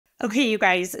Okay, you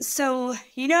guys. So,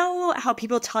 you know how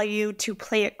people tell you to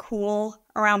play it cool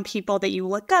around people that you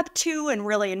look up to and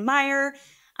really admire?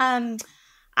 Um,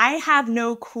 I have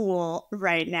no cool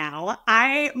right now.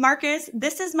 Marcus,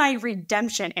 this is my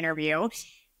redemption interview.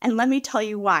 And let me tell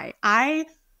you why. I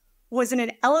was in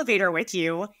an elevator with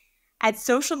you at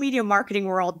Social Media Marketing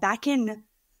World back in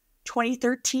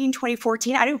 2013,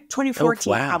 2014. I do Oh, 2014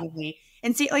 wow. probably.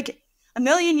 And see, like a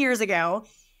million years ago.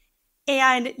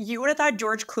 And you would have thought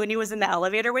George Clooney was in the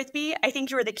elevator with me. I think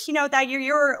you were the keynote that year.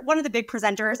 You were one of the big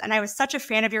presenters, and I was such a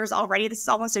fan of yours already. This is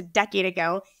almost a decade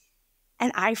ago.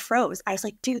 And I froze. I was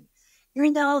like, dude, you're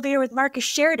in the elevator with Marcus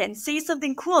Sheridan. Say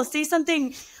something cool. Say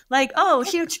something like, oh,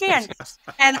 huge fan.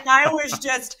 And I was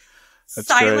just That's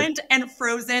great. silent and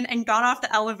frozen and got off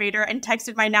the elevator and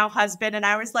texted my now husband. And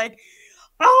I was like,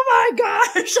 oh my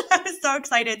gosh, I was so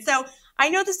excited. So I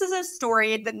know this is a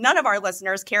story that none of our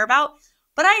listeners care about,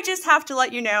 but I just have to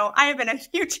let you know I have been a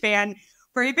huge fan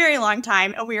for a very long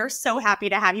time, and we are so happy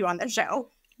to have you on the show.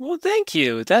 Well, thank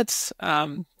you. That's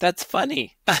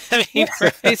funny. I mean,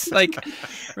 right? It's like,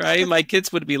 right? My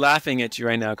kids would be laughing at you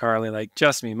right now, Carly. Like,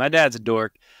 trust me, my dad's a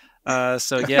dork.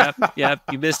 So yeah,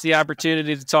 you missed the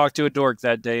opportunity to talk to a dork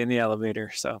that day in the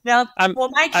elevator. So Now, I'm, well,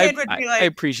 my I, kid would I, be I like,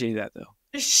 appreciate that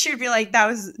though. she'd be like, that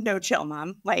was no chill,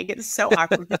 mom. Like, it's so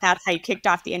awkward, but that's how you kicked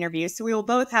off the interview. So we will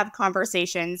both have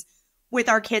conversations with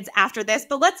our kids after this.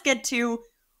 But let's get to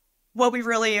what we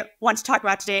really want to talk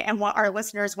about today and what our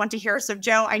listeners want to hear. So,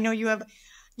 Joe, I know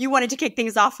you wanted to kick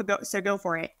things off, so go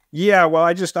for it. Yeah, well,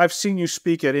 I've seen you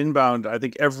speak at Inbound, I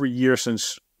think every year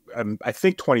since, I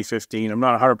think 2015. I'm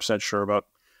not 100% sure about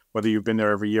whether you've been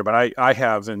there every year, but I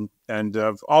have, and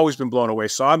I've always been blown away.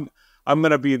 So I'm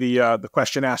going to be the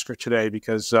question asker today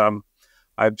because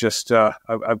I've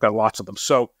got lots of them.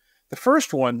 So the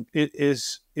first one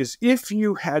is if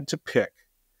you had to pick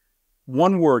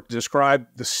one word to describe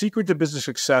the secret to business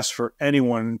success for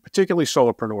anyone, particularly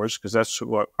solopreneurs, because that's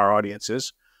what our audience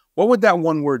is, what would that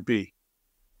one word be?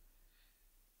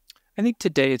 I think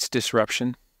today it's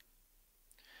disruption.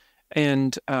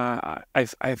 And I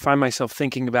find myself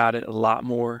thinking about it a lot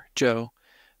more, Joe,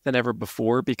 than ever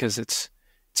before, because it's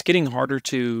getting harder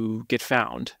to get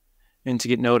found and to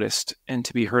get noticed and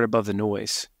to be heard above the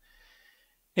noise.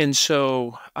 And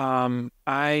so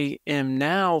I am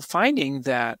now finding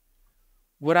that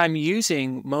what I'm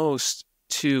using most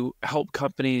to help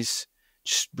companies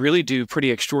just really do pretty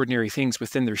extraordinary things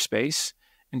within their space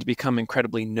and to become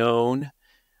incredibly known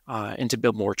and to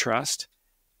build more trust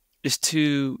is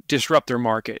to disrupt their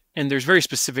market. And there's very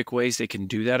specific ways they can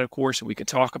do that, of course, and we can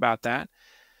talk about that.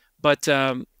 But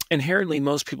inherently,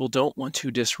 most people don't want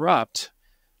to disrupt.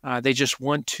 They just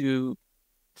want to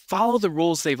follow the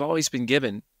rules they've always been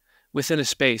given within a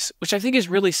space, which I think is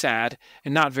really sad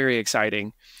and not very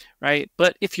exciting, right?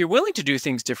 But if you're willing to do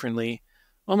things differently,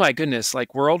 oh my goodness,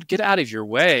 like world, get out of your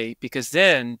way, because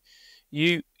then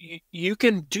you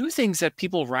can do things that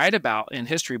people write about in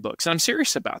history books. And I'm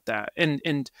serious about that. And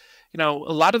you know,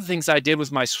 a lot of the things I did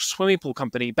with my swimming pool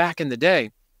company back in the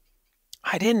day,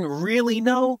 I didn't really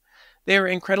know they were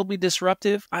incredibly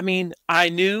disruptive. I mean, I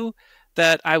knew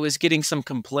that I was getting some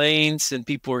complaints and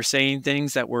people were saying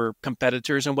things that were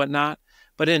competitors and whatnot.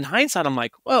 But in hindsight, I'm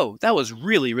like, whoa, that was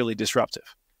really, really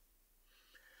disruptive.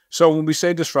 So when we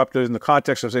say disruptive in the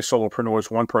context of, say, solopreneurs,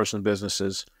 one-person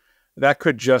businesses, that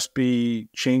could just be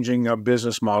changing a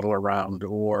business model around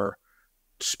or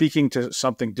speaking to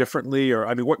something differently, or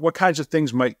I mean, what kinds of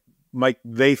things might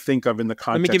they think of in the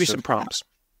context? Let me give you some prompts.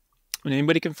 And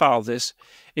anybody can follow this,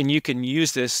 and you can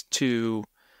use this to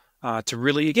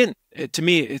really, again, to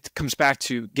me, it comes back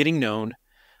to getting known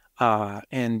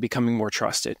and becoming more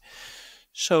trusted.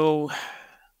 So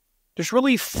there's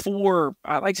really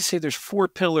I like to say there's four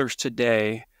pillars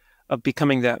today of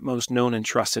becoming that most known and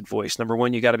trusted voice. Number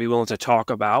one, you got to be willing to talk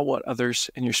about what others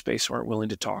in your space aren't willing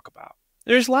to talk about.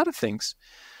 There's a lot of things.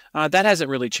 That hasn't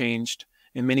really changed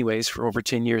in many ways for over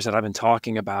 10 years that I've been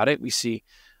talking about it. We see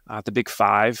the big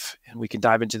five, and we can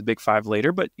dive into the big five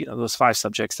later, but you know, those five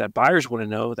subjects that buyers want to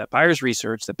know, that buyers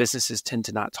research, that businesses tend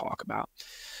to not talk about.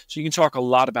 So you can talk a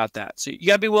lot about that. So you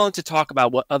got to be willing to talk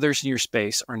about what others in your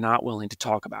space are not willing to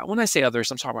talk about. When I say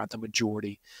others, I'm talking about the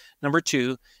majority. Number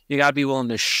two, you got to be willing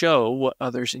to show what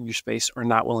others in your space are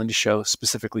not willing to show,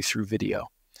 specifically through video.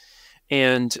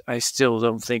 And I still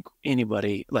don't think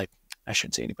anybody, like, I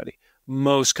shouldn't say anybody,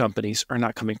 most companies are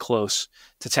not coming close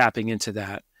to tapping into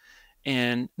that.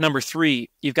 And number three,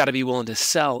 you've got to be willing to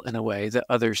sell in a way that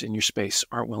others in your space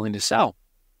aren't willing to sell.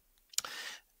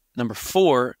 Number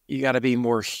four, you got to be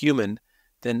more human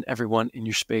than everyone in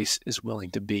your space is willing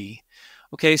to be.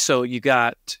 Okay, so you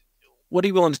got What are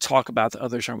you willing to talk about that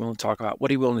others aren't willing to talk about? What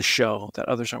are you willing to show that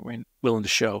others aren't willing to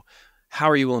show? How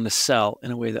are you willing to sell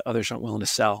in a way that others aren't willing to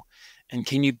sell? And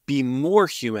can you be more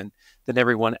human than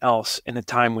everyone else in a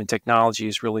time when technology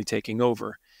is really taking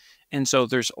over? And so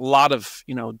there's a lot of,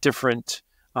 different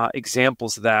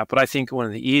examples of that. But I think one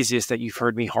of the easiest that you've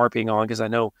heard me harping on, because I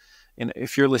know, and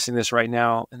if you're listening to this right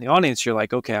now in the audience, you're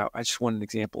like, okay, I just want an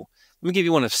example. Let me give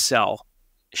you one of sell,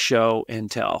 show,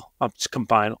 and tell. I'll just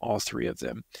combine all three of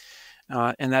them.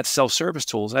 And that's self-service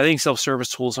tools. I think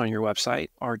self-service tools on your website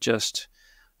are just,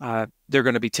 they're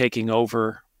going to be taking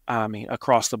over,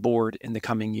 across the board in the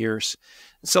coming years.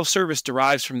 Self-service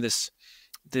derives from this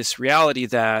reality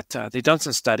that they've done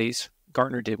some studies.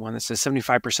 Gartner did one that says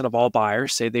 75% of all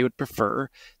buyers say they would prefer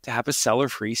to have a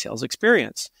seller-free sales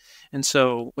experience. And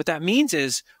so what that means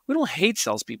is we don't hate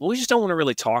salespeople. We just don't want to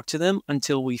really talk to them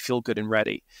until we feel good and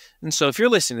ready. And so if you're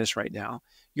listening to this right now,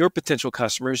 your potential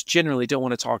customers generally don't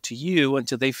want to talk to you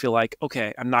until they feel like,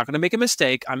 okay, I'm not going to make a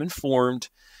mistake. I'm informed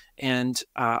and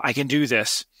I can do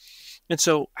this. And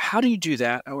so how do you do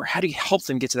that? Or how do you help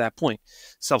them get to that point?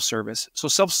 Self-service. So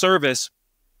self-service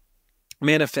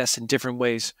manifests in different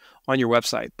ways on your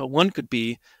website, but one could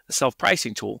be a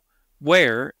self-pricing tool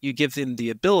where you give them the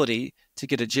ability to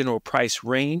get a general price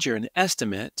range or an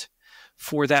estimate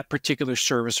for that particular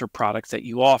service or product that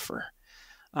you offer.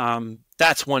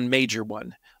 That's one major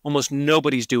one. Almost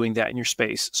nobody's doing that in your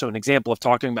space. So an example of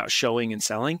talking about showing and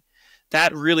selling,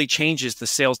 that really changes the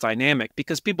sales dynamic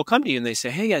because people come to you and they say,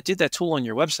 hey, I did that tool on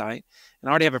your website and I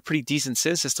already have a pretty decent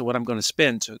sense as to what I'm going to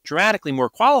spend. So dramatically more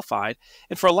qualified.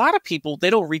 And for a lot of people, they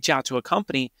don't reach out to a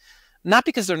company, not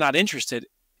because they're not interested.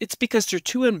 It's because they're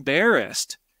too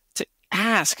embarrassed to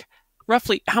ask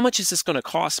roughly, how much is this going to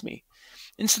cost me?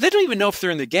 And so they don't even know if they're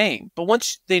in the game. But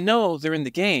once they know they're in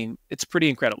the game, it's pretty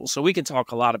incredible. So we can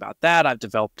talk a lot about that. I've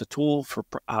developed a tool for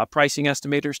pricing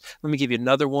estimators. Let me give you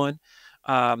another one.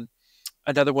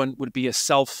 Another one would be a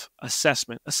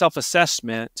self-assessment. A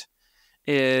self-assessment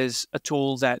is a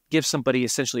tool that gives somebody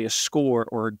essentially a score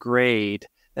or a grade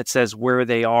that says where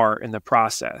they are in the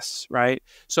process, right?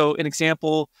 So an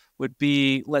example would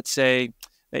be, let's say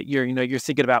that you're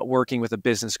thinking about working with a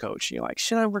business coach. You're like,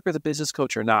 should I work with a business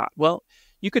coach or not? Well,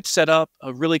 you could set up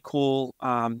a really cool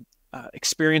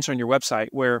experience on your website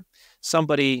where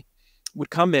somebody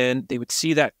would come in, they would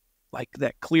see that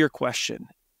clear question.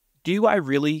 Do I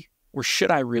really, or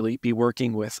should I really be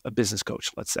working with a business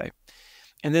coach, let's say?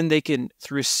 And then they can,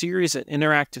 through an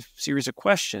interactive series of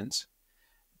questions,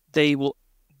 they will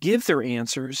give their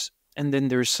answers, and then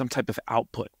there's some type of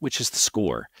output, which is the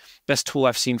score. Best tool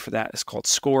I've seen for that is called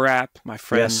Score App. My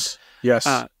friend. Yes.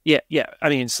 Yeah. I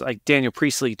mean, it's like Daniel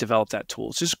Priestley developed that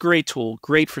tool. It's just a great tool,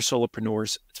 great for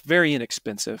solopreneurs. It's very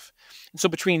inexpensive. And so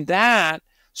between that,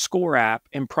 Score App,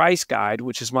 and Price Guide,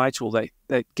 which is my tool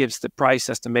that gives the price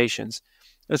estimations,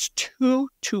 that's two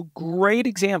great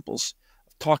examples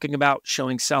of talking about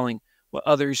showing, selling, what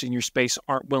others in your space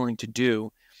aren't willing to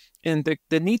do. And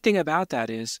the neat thing about that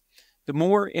is the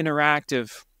more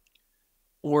interactive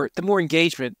or the more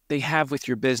engagement they have with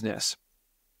your business,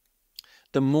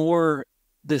 the more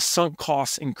the sunk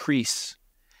costs increase.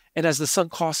 And as the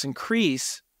sunk costs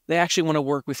increase, they actually want to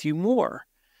work with you more.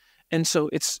 And so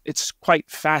it's quite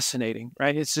fascinating,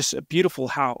 right? It's just beautiful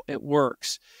how it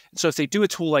works. And so if they do a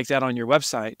tool like that on your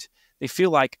website, they feel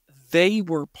like they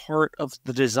were part of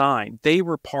the design. They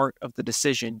were part of the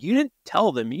decision. You didn't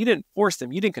tell them, you didn't force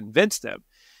them, you didn't convince them.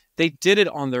 They did it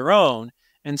on their own.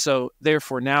 And so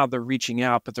therefore now they're reaching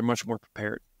out, but they're much more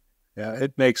prepared. Yeah,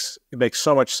 it makes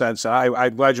so much sense.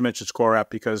 I'm glad you mentioned Score App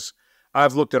because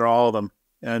I've looked at all of them,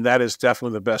 and that is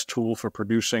definitely the best tool for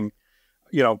producing,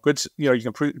 good. You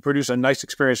can produce a nice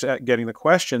experience at getting the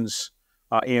questions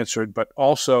answered, but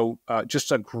also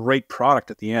just a great product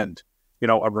at the end.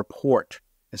 A report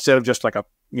instead of just like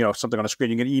something on a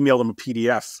screen. You can email them a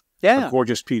PDF, a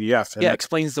gorgeous PDF. And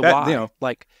explains the why.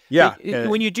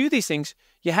 When you do these things,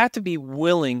 you have to be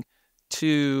willing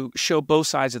to show both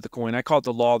sides of the coin. I call it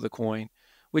the law of the coin,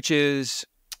 which is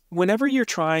whenever you're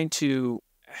trying to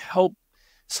help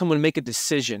someone make a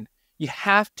decision, you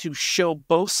have to show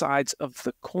both sides of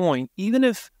the coin, even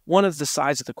if one of the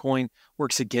sides of the coin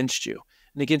works against you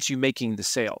and against you making the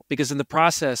sale. Because in the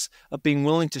process of being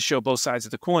willing to show both sides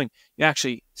of the coin, you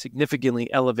actually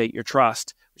significantly elevate your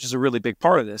trust, which is a really big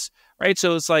part of this, right?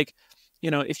 So it's like,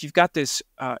 if you've got this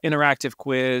interactive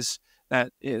quiz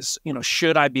that is,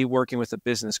 should I be working with a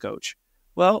business coach?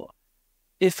 Well,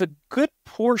 if a good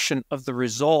portion of the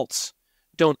results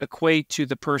don't equate to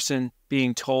the person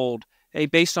being told, hey,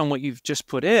 based on what you've just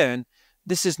put in,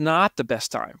 this is not the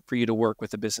best time for you to work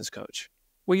with a business coach.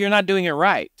 Well, you're not doing it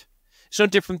right. It's no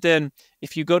different than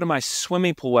if you go to my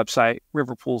swimming pool website,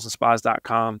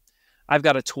 riverpoolsandspas.com, I've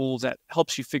got a tool that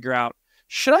helps you figure out,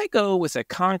 should I go with a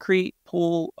concrete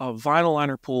pool, a vinyl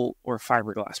liner pool, or a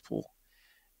fiberglass pool?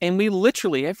 And we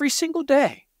literally, every single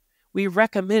day, we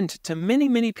recommend to many,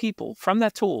 many people from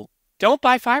that tool, don't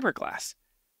buy fiberglass,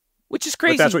 which is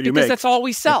crazy because that's all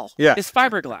we sell is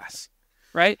fiberglass,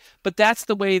 right? But that's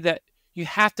the way that you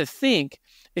have to think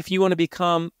if you want to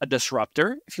become a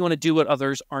disruptor, if you want to do what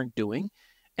others aren't doing.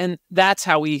 And that's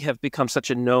how we have become such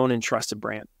a known and trusted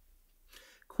brand.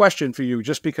 Question for you,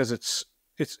 just because it's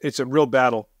a real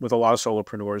battle with a lot of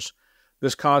solopreneurs,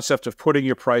 this concept of putting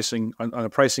your pricing on a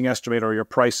pricing estimator or your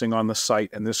pricing on the site.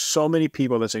 And there's so many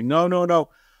people that say, no,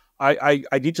 I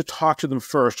need to talk to them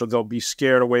first or they'll be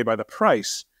scared away by the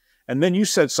price. And then you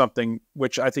said something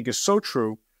which I think is so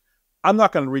true. I'm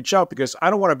not going to reach out because I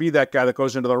don't want to be that guy that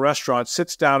goes into the restaurant,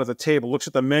 sits down at the table, looks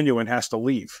at the menu and has to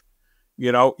leave.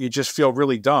 You just feel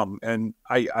really dumb. And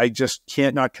I just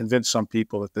can't not convince some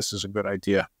people that this is a good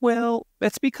idea. Well,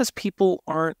 that's because people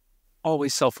aren't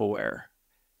always self-aware.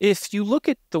 If you look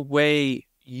at the way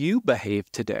you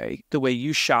behave today, the way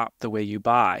you shop, the way you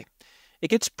buy, it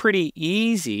gets pretty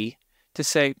easy to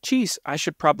say, geez, I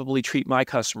should probably treat my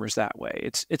customers that way.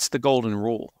 It's the golden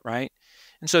rule, right?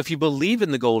 And so if you believe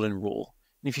in the golden rule,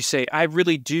 and if you say, I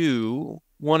really do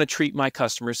want to treat my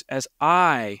customers as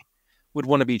I would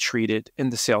want to be treated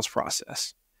in the sales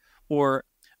process, or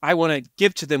I want to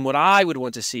give to them what I would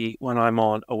want to see when I'm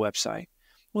on a website,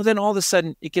 well, then all of a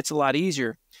sudden it gets a lot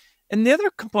easier. And the other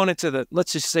component to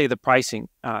let's just say the pricing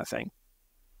thing,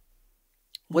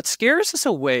 what scares us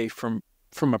away from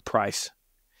a price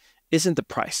isn't the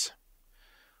price.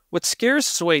 What scares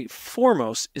us away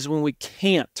foremost is when we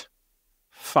can't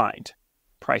find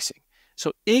pricing.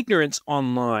 So ignorance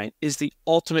online is the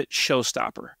ultimate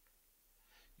showstopper.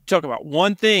 You talk about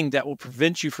one thing that will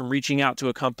prevent you from reaching out to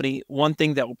a company, one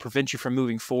thing that will prevent you from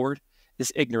moving forward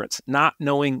is ignorance, not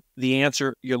knowing the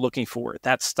answer you're looking for.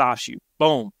 That stops you.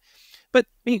 Boom. But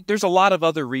there's a lot of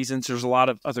other reasons. There's a lot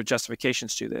of other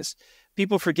justifications to this.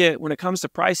 People forget when it comes to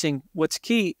pricing, what's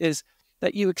key is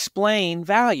that you explain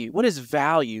value. What does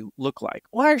value look like?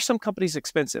 Why are some companies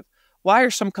expensive? Why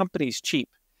are some companies cheap?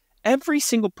 Every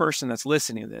single person that's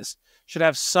listening to this should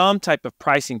have some type of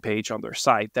pricing page on their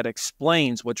site that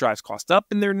explains what drives cost up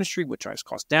in their industry, what drives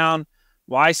cost down,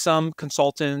 why some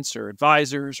consultants or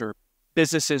advisors or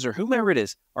businesses or whomever it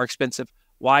is are expensive,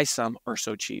 why some are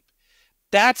so cheap.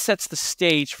 That sets the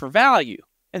stage for value.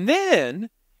 And then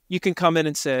you can come in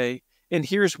and say, and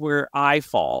here's where I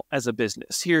fall as a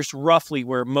business. Here's roughly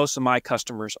where most of my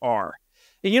customers are.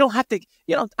 And you don't have to,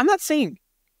 I'm not saying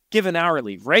give an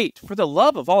hourly rate. For the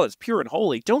love of all that's pure and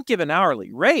holy, don't give an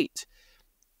hourly rate.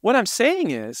 What I'm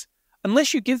saying is,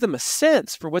 unless you give them a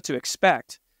sense for what to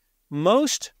expect,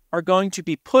 most are going to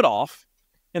be put off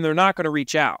and they're not going to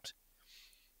reach out.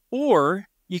 Or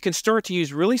you can start to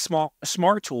use really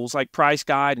smart tools like Price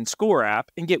Guide and Score App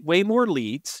and get way more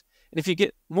leads. And if you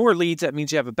get more leads, that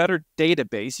means you have a better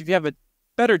database. If you have a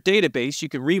better database, you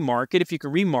can remarket. If you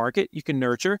can remarket, you can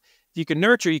nurture. If you can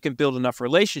nurture, you can build enough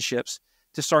relationships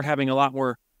to start having a lot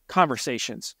more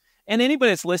conversations. And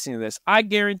anybody that's listening to this, I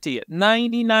guarantee it,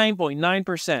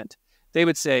 99.9%, they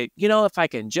would say, if I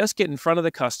can just get in front of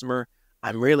the customer,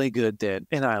 I'm really good then,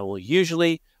 and I will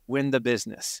usually win the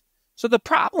business. So the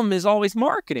problem is always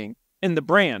marketing and the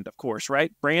brand, of course,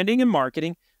 right? Branding and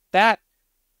marketing, that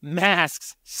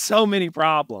masks so many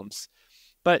problems.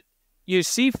 But you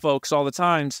see folks all the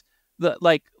times,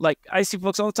 like I see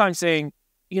folks all the time saying,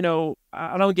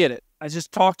 I don't get it. I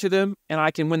just talk to them and I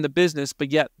can win the business,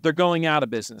 but yet they're going out of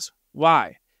business.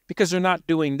 Why? Because they're not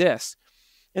doing this.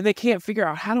 And they can't figure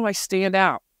out, how do I stand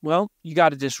out? Well, you got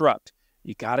to disrupt.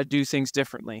 You got to do things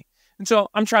differently. And so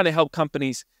I'm trying to help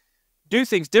companies do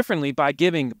things differently by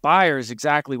giving buyers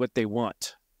exactly what they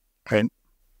want. Okay.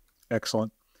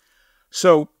 Excellent.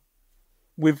 So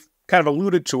we've kind of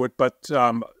alluded to it, but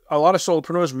a lot of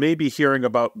solopreneurs may be hearing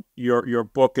about your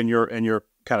book and your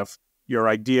kind of your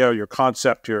idea, your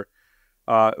concept,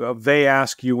 they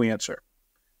ask, you answer,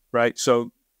 right?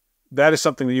 So that is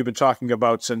something that you've been talking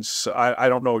about since, I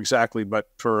don't know exactly, but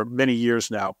for many years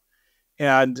now.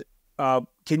 And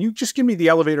can you just give me the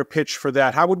elevator pitch for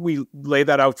that? How would we lay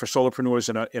that out for solopreneurs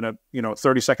in a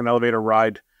 30-second elevator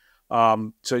ride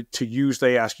to use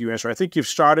they ask, you answer? I think you've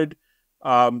started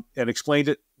and explained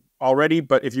it already,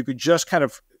 but if you could just kind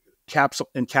of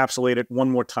encapsulate it one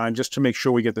more time, just to make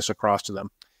sure we get this across to them.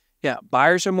 Yeah,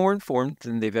 buyers are more informed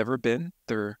than they've ever been.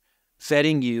 They're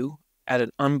vetting you at an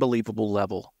unbelievable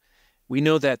level. We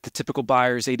know that the typical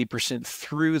buyer is 80%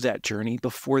 through that journey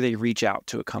before they reach out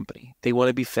to a company. They want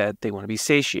to be fed. They want to be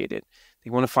satiated.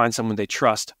 They want to find someone they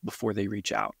trust before they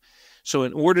reach out. So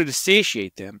in order to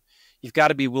satiate them, you've got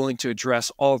to be willing to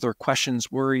address all of their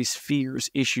questions, worries, fears,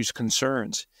 issues,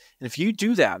 concerns. And if you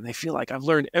do that and they feel like I've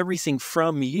learned everything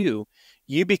from you,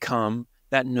 you become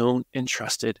that known and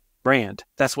trusted brand.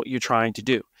 That's what you're trying to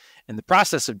do. And the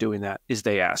process of doing that is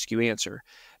they ask, you answer.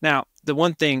 Now, the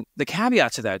one thing, the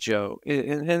caveat to that, Joe,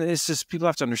 and it's just people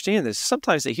have to understand this.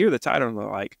 Sometimes they hear the title and they're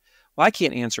like, well, I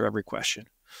can't answer every question.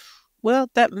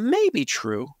 Well, that may be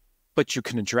true, but you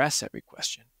can address every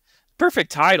question.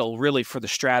 Perfect title really for the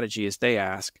strategy is they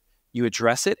ask, you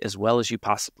address it as well as you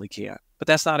possibly can. But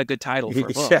that's not a good title for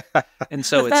a book. And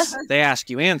so it's they ask,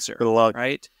 you answer,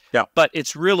 right? Yeah. But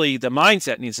it's really the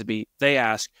mindset needs to be they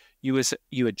ask, you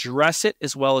address it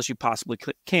as well as you possibly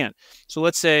can. So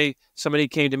let's say somebody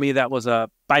came to me that was a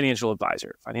financial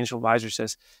advisor. Financial advisor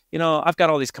says, I've got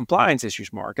all these compliance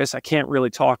issues, Marcus. I can't really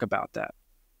talk about that.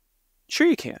 Sure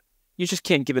you can. You just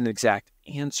can't give an exact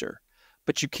answer.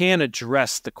 But you can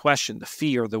address the question, the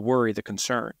fear, the worry, the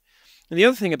concern. And the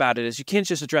other thing about it is you can't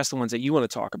just address the ones that you want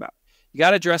to talk about. You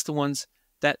got to address the ones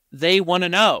that they want to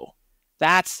know.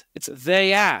 It's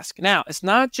they ask. Now, it's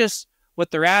not just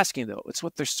what they're asking, though. It's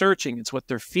what they're searching. It's what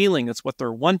they're feeling. It's what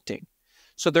they're wanting.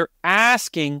 So they're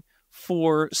asking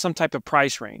for some type of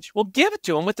price range. Well, give it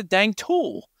to them with the dang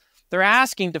tool. They're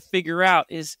asking to figure out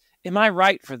am I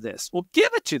right for this? Well, give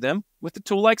it to them with a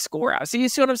tool like ScoreOut. You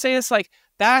see what I'm saying? It's like,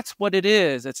 that's what it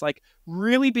is. It's like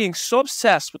really being so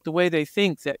obsessed with the way they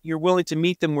think that you're willing to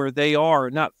meet them where they are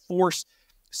and not force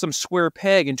some square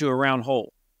peg into a round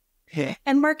hole.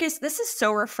 And Marcus, this is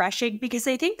so refreshing because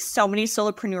I think so many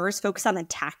solopreneurs focus on the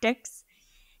tactics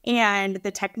and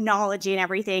the technology and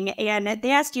everything. And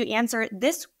they ask you answer,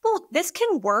 this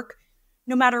can work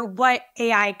no matter what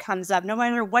AI comes up, no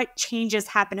matter what changes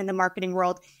happen in the marketing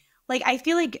world. Like, I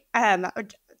feel like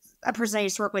a person I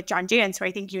used to work with, John Jans, who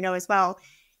I think you know as well,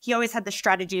 he always had the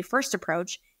strategy first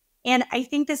approach. And I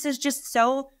think this is just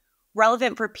so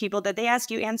relevant for people that they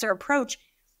ask you answer approach.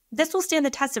 This will stand the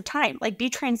test of time. Like, be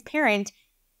transparent,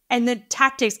 and the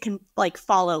tactics can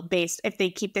follow based if they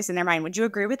keep this in their mind. Would you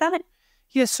agree with that?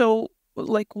 Yeah. So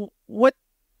what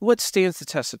stands the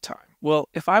test of time? Well,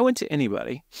 if I went to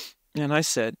anybody and I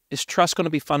said, is trust going to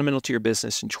be fundamental to your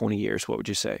business in 20 years? What would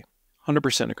you say? 100%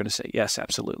 are going to say, yes,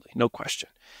 absolutely. No question.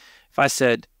 If I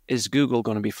said, is Google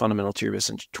going to be fundamental to your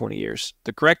business in 20 years?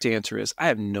 The correct answer is, I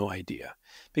have no idea.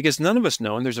 Because none of us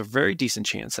know, and there's a very decent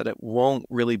chance that it won't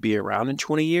really be around in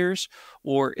 20 years,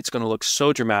 or it's going to look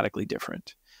so dramatically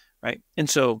different, right? And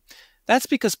so that's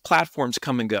because platforms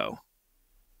come and go.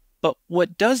 But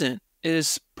what doesn't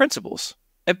is principles.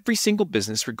 Every single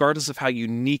business, regardless of how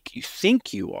unique you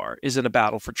think you are, is in a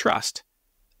battle for trust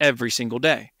every single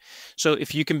day. So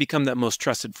if you can become that most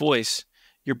trusted voice,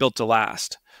 you're built to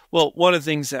last. Well, one of the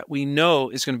things that we know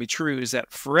is going to be true is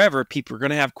that forever people are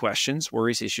going to have questions,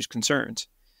 worries, issues, concerns.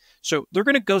 So they're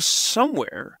going to go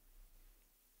somewhere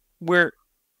where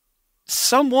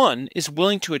someone is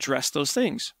willing to address those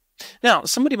things. Now,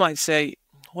 somebody might say,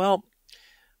 well,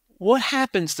 what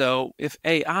happens though if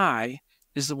AI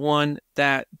is the one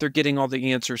that they're getting all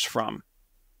the answers from?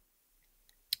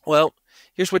 Well,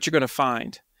 here's what you're going to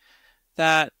find.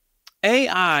 That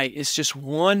AI is just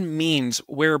one means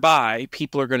whereby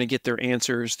people are going to get their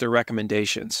answers, their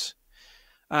recommendations.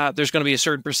 There's going to be a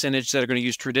certain percentage that are going to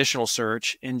use traditional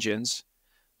search engines,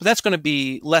 but that's going to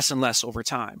be less and less over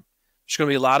time. There's going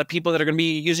to be a lot of people that are going to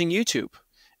be using YouTube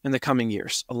in the coming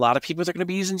years. A lot of people that are going to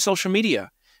be using social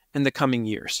media in the coming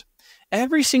years.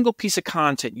 Every single piece of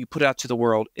content you put out to the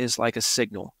world is like a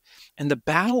signal. And the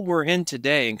battle we're in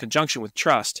today in conjunction with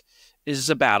trust is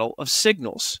a battle of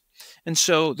signals. And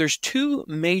so there's two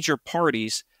major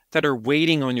parties that are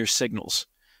waiting on your signals.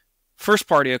 First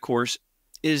party, of course,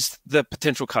 is the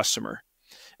potential customer.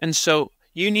 And so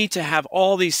you need to have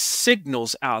all these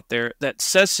signals out there that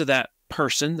says to that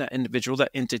person, that individual,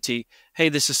 that entity, hey,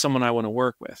 this is someone I want to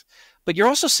work with. But you're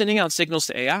also sending out signals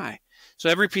to AI. So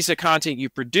every piece of content you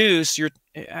produce, your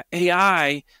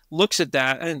AI looks at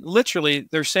that and literally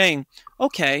they're saying,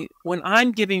 okay, when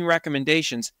I'm giving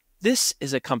recommendations, this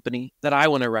is a company that I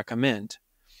want to recommend.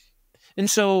 And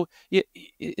so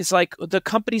it's like the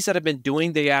companies that have been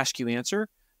doing the Ask You Answer,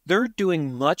 they're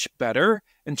doing much better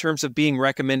in terms of being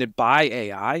recommended by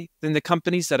AI than the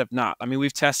companies that have not. I mean,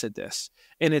 we've tested this.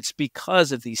 And it's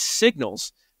because of these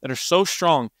signals that are so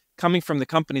strong coming from the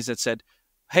companies that said,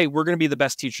 hey, we're going to be the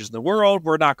best teachers in the world.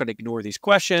 We're not going to ignore these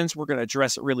questions. We're going to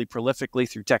address it really prolifically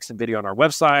through text and video on our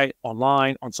website,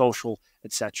 online, on social,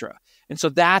 etc. And so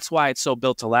that's why it's so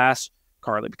built to last,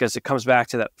 Carly, because it comes back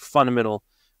to that fundamental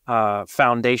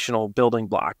foundational building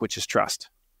block, which is trust.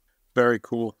 Very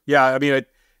cool. Yeah, I mean,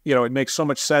 it makes so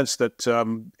much sense that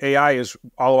AI is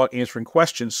all about answering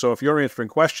questions. So if you're answering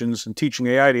questions and teaching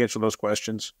AI to answer those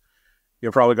questions,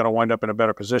 you're probably going to wind up in a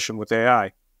better position with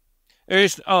AI.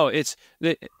 It's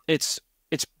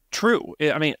true.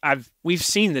 I mean, we've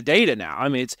seen the data now. I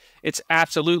mean, it's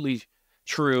absolutely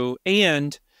true.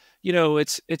 And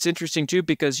it's interesting too,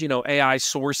 because AI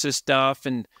sources stuff,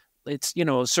 and it's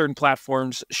certain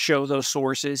platforms show those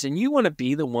sources, and you want to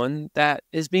be the one that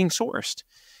is being sourced.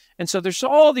 And so there's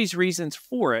all these reasons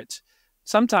for it.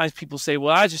 Sometimes people say,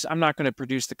 well, I'm not going to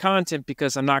produce the content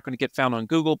because I'm not going to get found on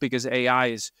Google because AI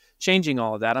is changing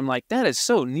all of that. I'm like, that is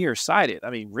so nearsighted. I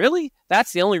mean, really?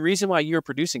 That's the only reason why you were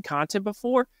producing content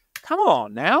before? Come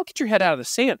on now, get your head out of the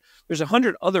sand. There's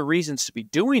 100 other reasons to be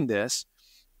doing this.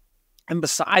 And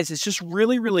besides, it's just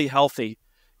really, really healthy.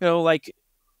 Like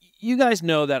you guys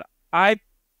know that I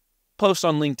post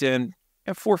on LinkedIn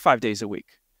 4 or 5 days a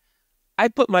week. I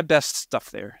put my best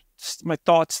stuff there, my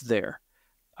thoughts there.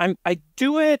 I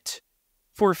do it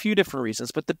for a few different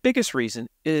reasons, but the biggest reason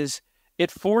is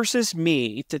it forces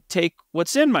me to take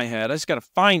what's in my head. I just got to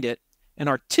find it and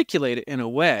articulate it in a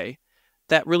way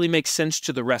that really makes sense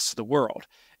to the rest of the world.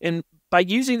 And by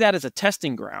using that as a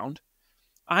testing ground,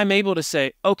 I'm able to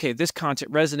say, okay, this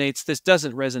content resonates, this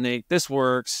doesn't resonate, this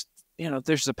works,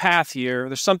 there's a path here,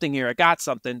 there's something here, I got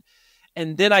something.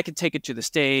 And then I can take it to the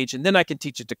stage, and then I can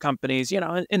teach it to companies,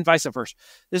 and vice versa.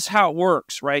 This is how it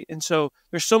works, right? And so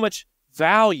there's so much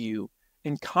value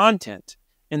in content,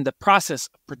 in the process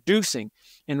of producing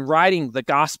and writing the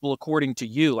gospel according to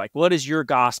you. Like, what is your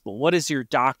gospel? What is your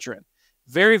doctrine?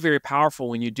 Very, very powerful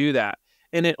when you do that.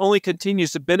 And it only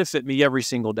continues to benefit me every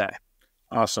single day.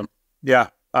 Awesome. Yeah.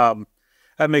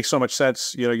 That makes so much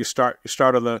sense. You start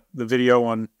on the video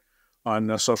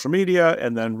on social media,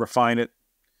 and then refine it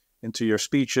into your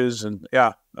speeches. And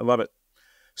yeah, I love it.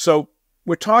 So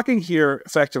we're talking here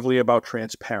effectively about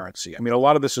transparency. I mean, a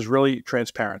lot of this is really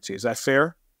transparency. Is that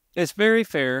fair? It's very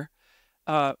fair.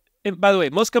 And by the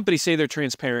way, most companies say they're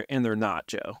transparent and they're not,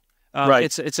 Joe. Right.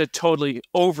 It's a totally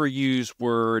overused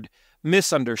word,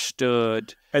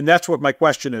 misunderstood. And that's what my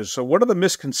question is. So what are the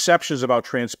misconceptions about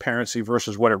transparency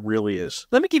versus what it really is?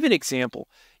 Let me give you an example.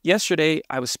 Yesterday,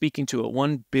 I was speaking to a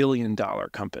 $1 billion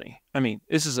company. I mean,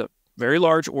 this is a very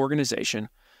large organization,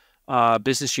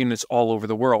 business units all over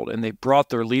the world. And they brought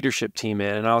their leadership team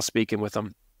in, and I was speaking with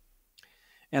them.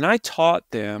 And I taught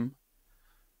them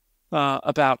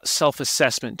about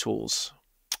self-assessment tools,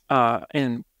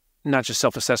 and not just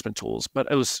self-assessment tools, but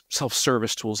it was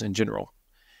self-service tools in general.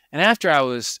 And after I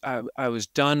was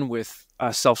done with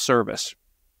self-service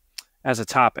as a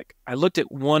topic, I looked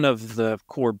at one of the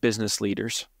core business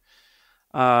leaders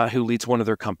who leads one of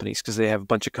their companies, because they have a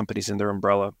bunch of companies in their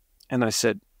umbrella. And I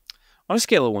said, on a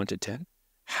scale of 1 to 10,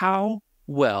 how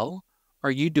well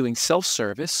are you doing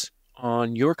self-service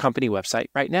on your company website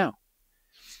right now?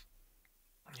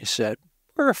 He said,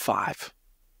 we're a 5.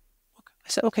 I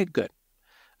said, okay, good.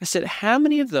 I said, how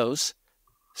many of those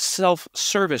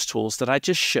self-service tools that I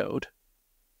just showed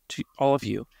to all of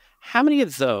you, how many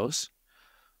of those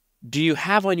do you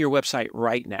have on your website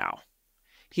right now?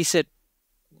 He said,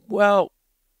 well,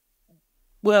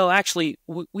 actually,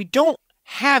 we don't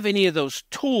have any of those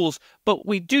tools, but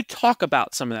we do talk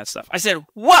about some of that stuff. I said,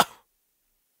 whoa,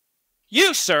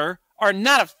 you, sir, are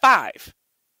not a 5.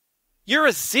 You're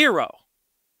a 0.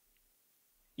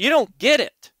 You don't get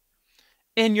it.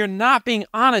 And you're not being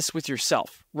honest with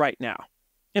yourself right now.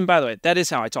 And by the way, that is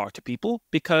how I talk to people,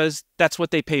 because that's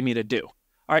what they pay me to do.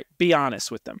 All right, be honest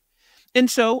with them. And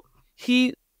so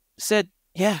he said,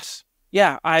 yes,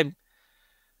 yeah, I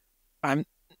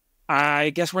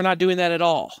guess we're not doing that at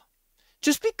all.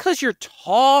 Just because you're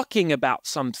talking about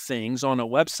some things on a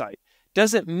website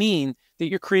doesn't mean that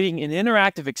you're creating an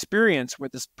interactive experience where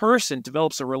this person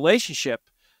develops a relationship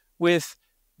with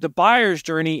the buyer's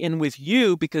journey and with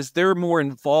you, because they're more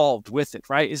involved with it,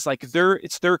 right? It's like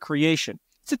it's their creation.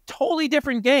 It's a totally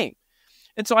different game.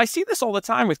 And so I see this all the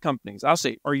time with companies. I'll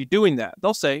say, are you doing that?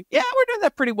 They'll say, yeah, we're doing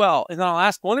that pretty well. And then I'll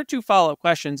ask 1 or 2 follow-up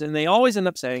questions, and they always end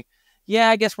up saying, yeah,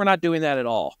 I guess we're not doing that at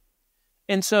all.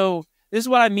 And so this is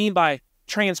what I mean by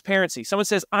transparency. Someone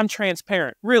says, I'm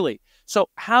transparent. Really? So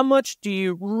how much do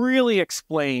you really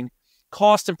explain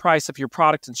cost and price of your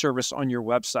product and service on your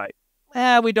website?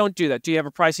 We don't do that. Do you have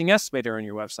a pricing estimator on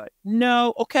your website?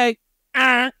 No. Okay.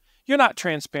 You're not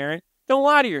transparent. Don't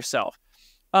lie to yourself.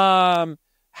 How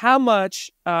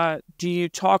much do you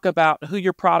talk about who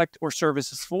your product or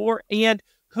service is for and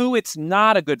who it's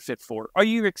not a good fit for? Are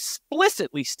you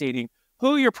explicitly stating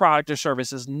who your product or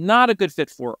service is not a good fit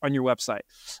for on your website?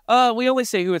 We only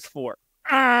say who it's for.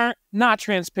 Not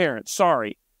transparent.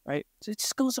 Sorry. Right? So it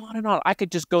just goes on and on. I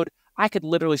could just I could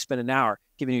literally spend an hour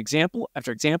giving you example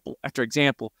after example after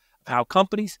example of how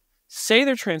companies say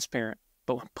they're transparent,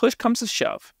 but when push comes to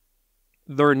shove,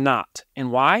 they're not.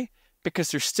 And why?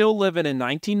 Because they're still living in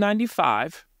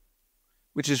 1995,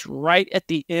 which is right at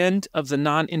the end of the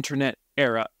non-internet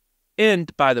era.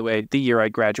 And, by the way, the year I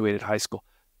graduated high school.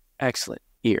 Excellent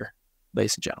year,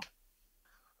 ladies and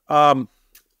gentlemen.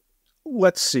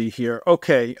 Let's see here.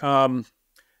 Okay.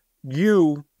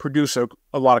 You produce a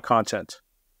lot of content.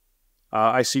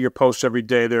 I see your posts every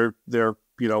day. They're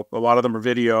a lot of them are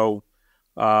video.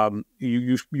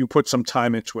 You put some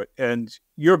time into it, and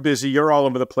you're busy. You're all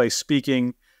over the place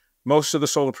speaking. Most of the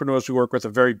solopreneurs we work with are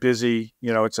very busy.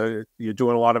 You're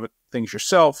doing a lot of things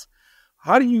yourself.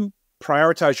 How do you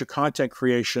prioritize your content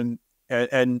creation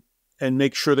and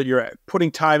make sure that you're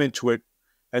putting time into it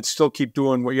and still keep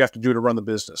doing what you have to do to run the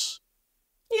business?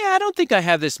 Yeah, I don't think I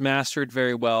have this mastered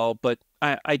very well, but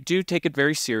I do take it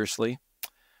very seriously.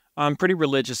 I'm pretty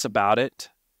religious about it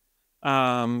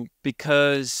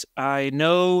because I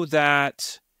know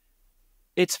that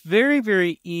it's very,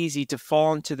 very easy to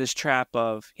fall into this trap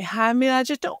of, I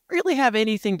just don't really have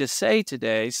anything to say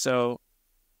today, so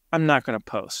I'm not going to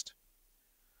post.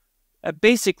 That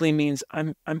basically means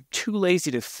I'm too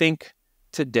lazy to think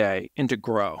today and to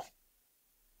grow.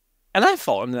 And I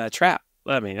fall into that trap.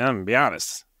 I'm going to be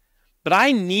honest. But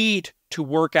I need to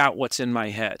work out what's in my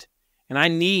head. And I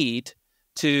need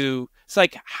to, it's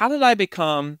like, how did I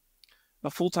become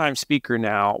a full-time speaker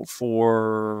now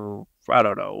for,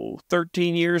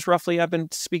 13 years roughly I've been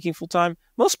speaking full-time?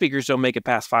 Most speakers don't make it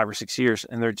past 5 or 6 years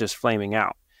and they're just flaming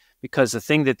out because the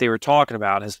thing that they were talking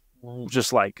about has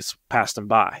just it's passed them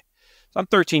by. So I'm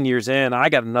 13 years in. I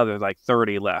got another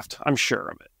 30 left. I'm sure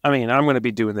of it. I'm going to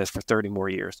be doing this for 30 more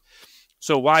years.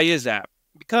 So why is that?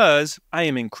 Because I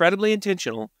am incredibly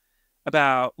intentional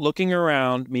about looking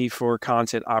around me for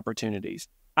content opportunities.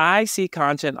 I see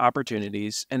content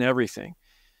opportunities in everything.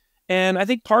 And I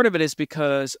think part of it is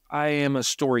because I am a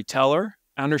storyteller.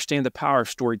 I understand the power of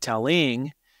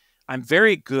storytelling. I'm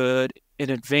very good in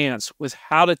advance with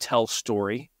how to tell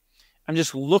story. I'm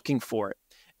just looking for it.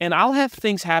 And I'll have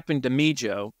things happen to me,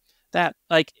 Joe, that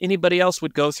anybody else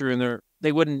would go through and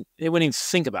they wouldn't even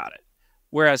think about it.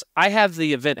 Whereas I have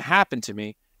the event happen to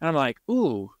me and I'm like,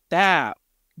 ooh, that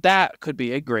could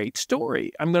be a great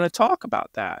story. I'm going to talk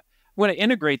about that. I'm going to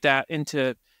integrate that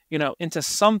into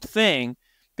something,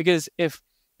 because if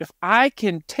I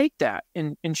can take that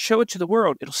and show it to the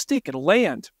world, it'll stick, it'll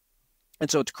land. And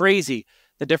so it's crazy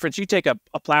the difference. You take a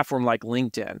platform like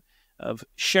LinkedIn of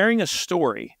sharing a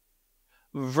story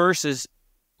versus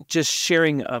just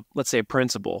sharing let's say a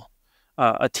principle,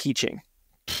 a teaching.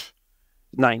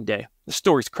 9-day. The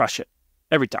stories crush it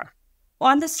every time.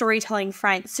 Well, on the storytelling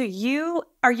front, so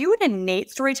are you an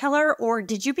innate storyteller, or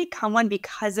did you become one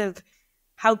because of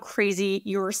how crazy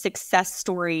your success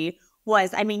story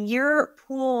was? I mean, your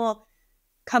pool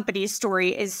company's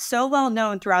story is so well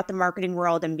known throughout the marketing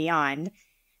world and beyond,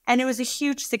 and it was a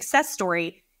huge success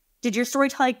story. Did your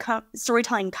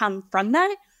storytelling come from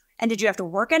that? And did you have to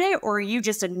work at it, or are you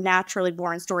just a naturally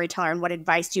born storyteller? And what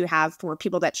advice do you have for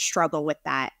people that struggle with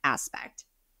that aspect?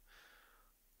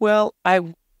 Well,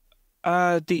 the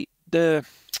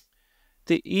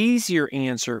easier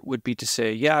answer would be to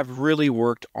say, yeah, I've really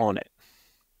worked on it.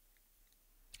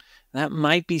 That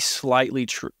might be slightly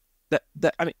true.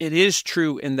 It is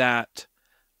true in that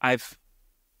I've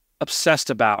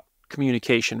obsessed about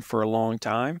communication for a long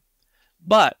time.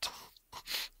 But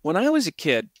when I was a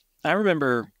kid, I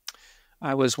remember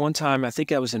I was in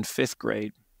 5th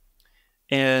grade,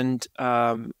 and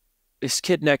this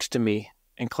kid next to me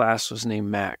in class was named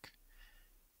Mac.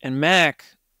 And Mac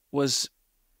was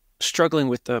struggling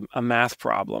with a math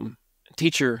problem. The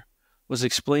teacher was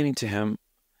explaining to him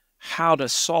how to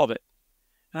solve it.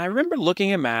 And I remember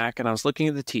looking at Mac, and I was looking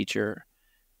at the teacher,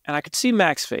 and I could see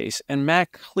Mac's face, and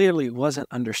Mac clearly wasn't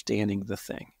understanding the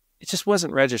thing. It just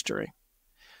wasn't registering.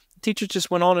 Teacher just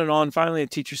went on and on. Finally, the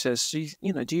teacher says, so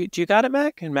do you got it,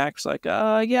 Mac? And Mac's like,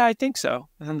 yeah, I think so.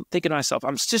 And I'm thinking to myself,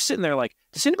 I'm just sitting there like,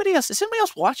 is anybody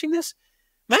else watching this?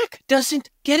 Mac doesn't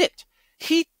get it.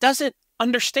 He doesn't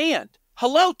understand.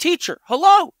 Hello, teacher.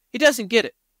 Hello. He doesn't get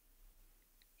it.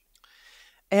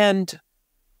 And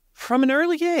from an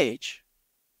early age,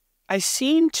 I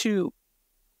seemed to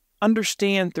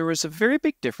understand there was a very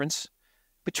big difference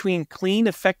between clean,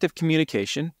 effective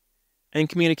communication and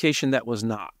communication that was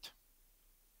not.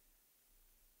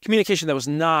 Communication that was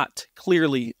not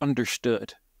clearly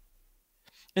understood.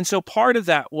 And so part of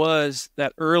that was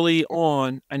that early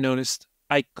on, I noticed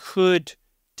I could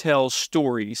tell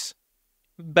stories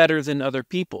better than other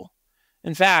people.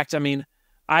 In fact,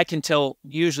 I can tell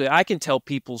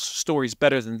people's stories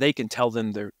better than they can tell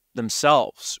them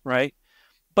themselves, right?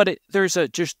 But there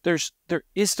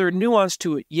is there nuance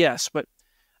to it, yes. But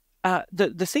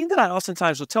the thing that I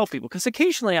oftentimes will tell people, because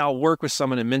occasionally I'll work with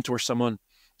someone and mentor someone,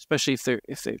 especially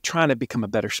if they're trying to become a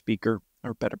better speaker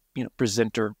or better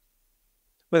presenter,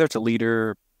 whether it's a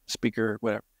leader, speaker,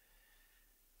 whatever.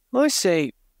 I always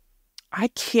say, I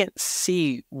can't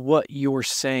see what you're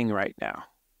saying right now.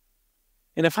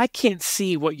 And if I can't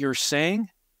see what you're saying,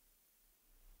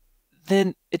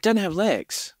 then it doesn't have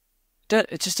legs.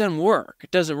 It just doesn't work.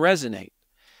 It doesn't resonate.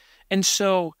 And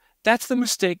so that's the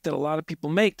mistake that a lot of people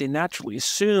make. They naturally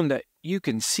assume that you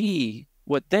can see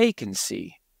what they can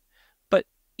see. But,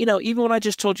 even when I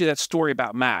just told you that story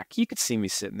about Mac, you could see me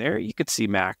sitting there. You could see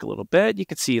Mac a little bit. You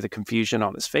could see the confusion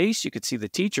on his face. You could see the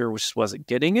teacher which wasn't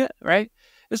getting it, right?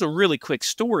 It was a really quick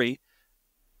story.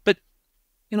 But,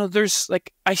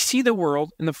 I see the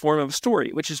world in the form of a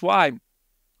story, which is why,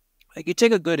 you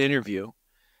take a good interview.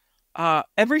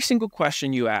 Every single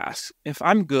question you ask, if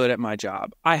I'm good at my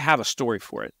job, I have a story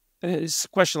for it. It's a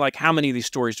question like, how many of these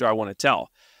stories do I want to tell?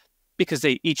 Because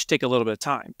they each take a little bit of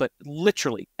time. But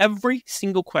literally, every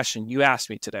single question you asked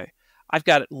me today, I've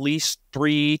got at least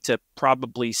 3 to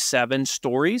probably 7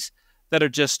 stories that are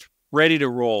just ready to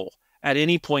roll at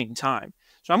any point in time.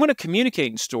 So I'm going to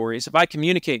communicate in stories. If I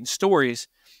communicate in stories,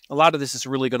 a lot of this is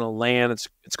really going to land.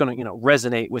 It's going to,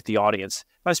 resonate with the audience.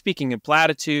 If I'm speaking in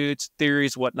platitudes,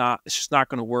 theories, whatnot, it's just not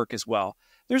going to work as well.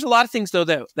 There's a lot of things, though,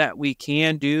 that we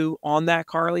can do on that,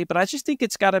 Carly, but I just think we've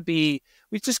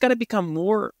just got to become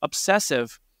more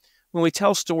obsessive when we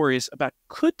tell stories about,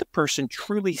 could the person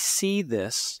truly see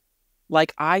this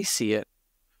like I see it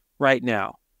right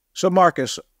now? So,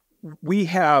 Marcus, we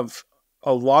have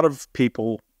a lot of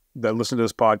people that listen to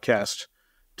this podcast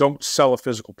don't sell a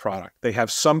physical product. They have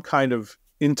some kind of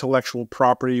intellectual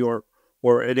property or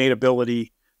innate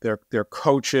ability. They're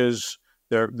coaches.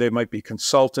 They might be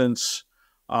consultants.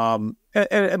 And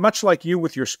much like you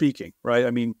with your speaking, right?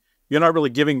 I mean, you're not really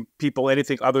giving people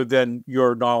anything other than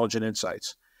your knowledge and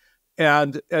insights.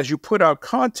 And as you put out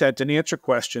content and answer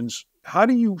questions, how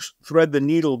do you thread the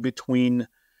needle between,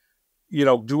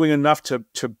 doing enough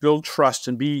to build trust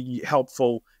and be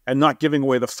helpful and not giving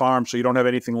away the farm so you don't have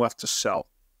anything left to sell?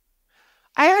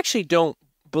 I actually don't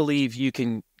believe you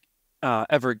can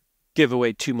ever give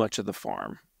away too much of the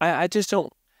farm. I just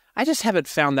don't. I just haven't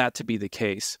found that to be the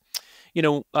case.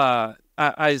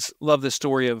 I love the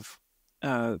story of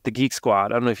the Geek Squad.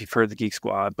 I don't know if you've heard the Geek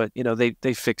Squad, but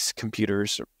they fix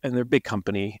computers, and they're a big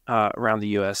company around the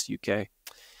U.S., UK,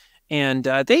 and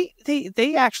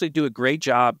they actually do a great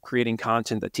job creating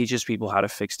content that teaches people how to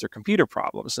fix their computer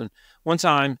problems. And one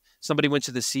time, somebody went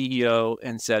to the CEO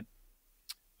and said,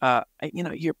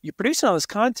 you're producing all this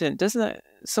content. Doesn't that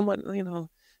somewhat,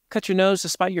 cut your nose to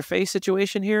spite your face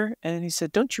situation here? And he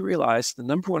said, don't you realize the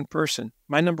number one person,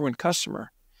 my number one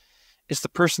customer, is the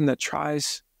person that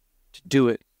tries to do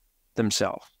it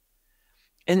themselves.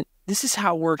 And this is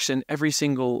how it works in every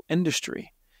single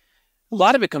industry. A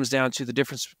lot of it comes down to the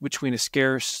difference between a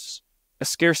scarcity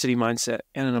mindset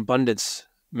and an abundance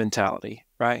mentality,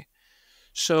 right?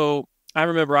 So I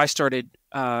remember I started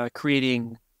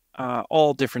creating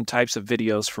all different types of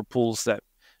videos for pools that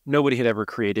nobody had ever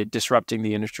created, disrupting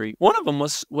the industry. One of them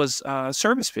was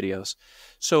service videos.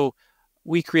 So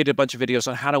we created a bunch of videos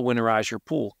on how to winterize your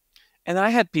pool. And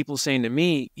I had people saying to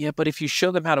me, yeah, but if you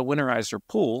show them how to winterize their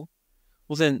pool,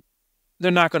 well, then they're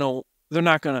not going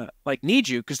to need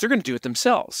you because they're going to do it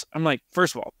themselves. I'm like,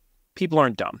 first of all, people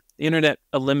aren't dumb. The internet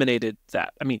eliminated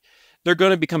that. I mean, they're going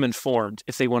to become informed.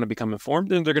 If they want to become informed,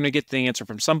 then they're going to get the answer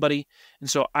from somebody. And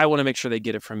so I want to make sure they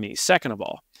get it from me. Second of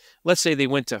all, let's say they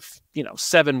went to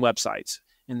 7 websites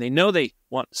and they know they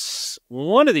want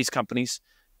one of these companies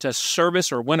to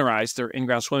service or winterize their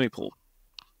in-ground swimming pool.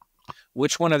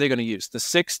 Which one are they going to use? The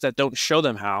 6 that don't show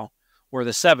them how, or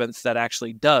the 7th that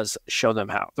actually does show them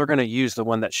how? They're going to use the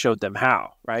one that showed them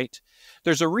how, right?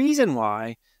 There's a reason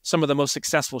why some of the most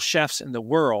successful chefs in the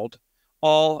world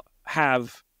all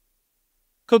have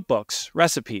cookbooks,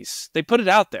 recipes. They put it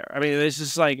out there. I mean, it's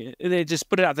just like, they just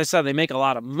put it out. That's how they make a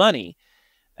lot of money.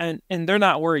 And they're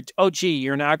not worried, oh, gee,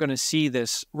 you're now going to see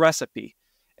this recipe.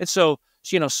 And so,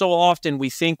 so often we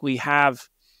think we have,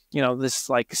 this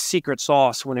like secret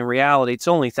sauce when in reality, it's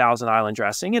only Thousand Island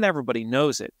dressing and everybody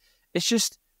knows it. It's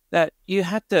just that you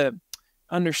have to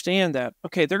understand that,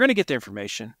 okay, they're going to get the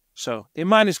information. So they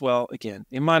might as well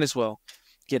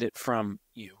get it from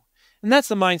you. And that's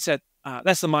the mindset.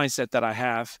 That's the mindset that I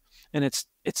have. And it's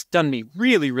done me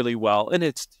really, really well. And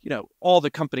it's, all the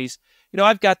companies,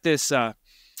 I've got this,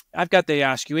 I've got the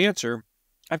Ask You Answer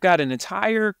I've got an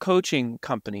entire coaching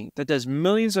company that does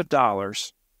millions of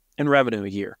dollars in revenue a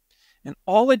year. And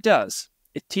all it does,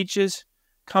 it teaches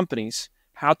companies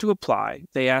how to apply.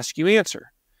 They ask, you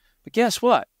answer. But guess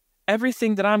what?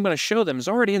 Everything that I'm going to show them is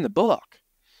already in the book.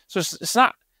 So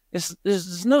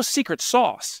there's no secret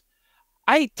sauce.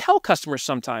 I tell customers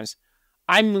sometimes,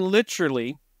 I'm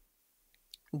literally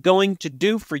going to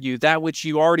do for you that which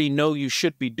you already know you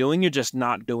should be doing. You're just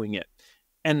not doing it.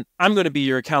 And I'm going to be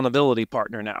your accountability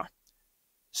partner now.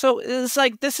 So it's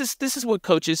like, this is what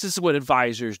coaches, this is what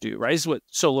advisors do, right? This is what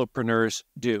solopreneurs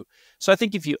do. So I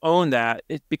think if you own that,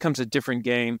 it becomes a different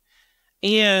game.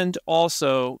 And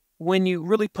also, when you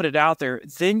really put it out there,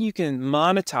 then you can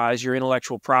monetize your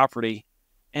intellectual property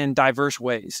in diverse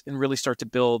ways and really start to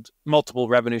build multiple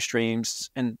revenue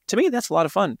streams. And to me, that's a lot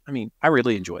of fun. I mean, I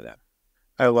really enjoy that.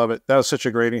 I love it. That was such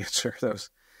a great answer. That was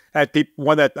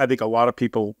one that I think a lot of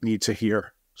people need to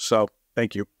hear. So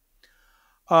thank you.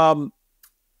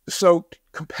 So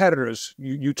competitors,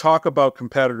 you talk about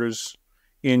competitors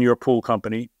in your pool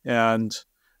company, and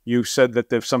you said that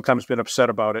they've sometimes been upset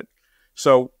about it.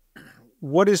 So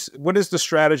what is the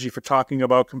strategy for talking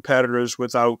about competitors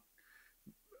without,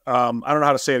 I don't know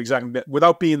how to say it exactly,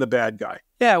 without being the bad guy?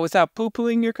 Yeah, without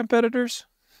poo-pooing your competitors.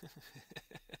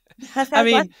 I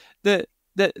mean, the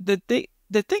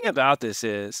thing about this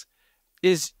is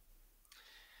if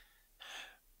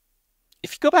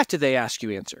you go back to they ask,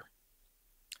 you answer.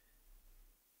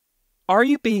 Are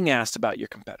you being asked about your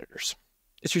competitors?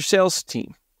 It's your sales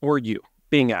team or you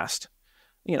being asked,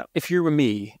 if you're with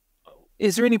me,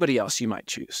 is there anybody else you might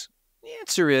choose? The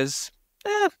answer is,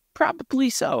 probably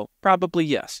so. Probably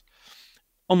yes.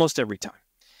 Almost every time.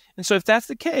 And so if that's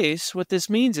the case, what this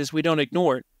means is we don't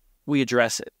ignore it. We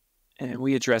address it. And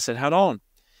we address it head on.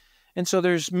 And so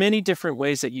there's many different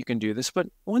ways that you can do this. But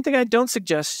one thing I don't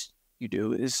suggest you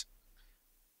do is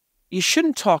you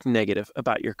shouldn't talk negative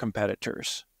about your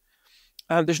competitors.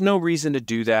 There's no reason to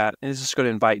do that, and it's just going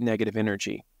to invite negative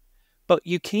energy. But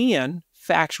you can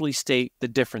factually state the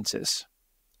differences.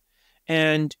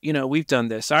 And, we've done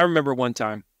this. I remember one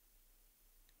time,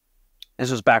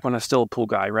 this was back when I was still a pool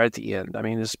guy, right at the end. I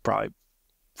mean, this is probably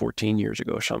 14 years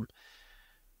ago or something.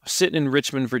 I was sitting in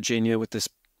Richmond, Virginia with this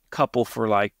couple for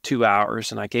like 2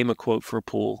 hours, and I gave them a quote for a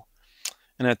pool.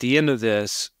 And at the end of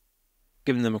this,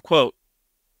 giving them a quote,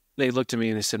 they looked at me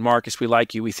and they said, Marcus, we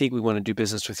like you. We think we want to do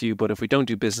business with you. But if we don't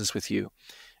do business with you,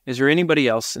 is there anybody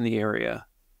else in the area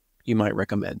you might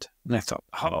recommend? And I thought,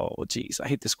 oh, geez, I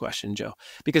hate this question, Joe,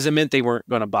 because it meant they weren't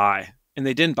going to buy. And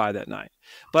they didn't buy that night.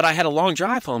 But I had a long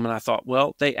drive home and I thought,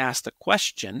 well, they asked the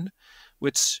question,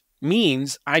 which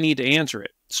means I need to answer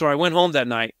it. So I went home that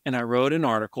night and I wrote an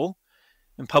article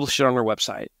and published it on our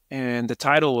website. And the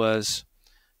title was,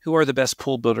 Who are the best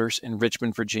pool builders in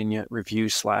Richmond, Virginia?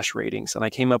 Reviews/ratings. And I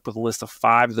came up with a list of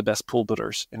 5 of the best pool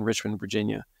builders in Richmond,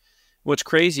 Virginia. What's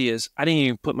crazy is I didn't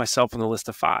even put myself on the list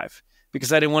of 5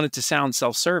 because I didn't want it to sound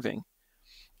self-serving.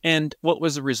 And what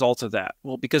was the result of that?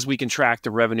 Well, because we can track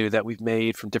the revenue that we've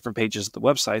made from different pages of the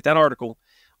website, that article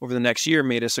over the next year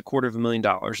made us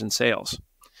 $250,000 in sales.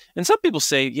 And some people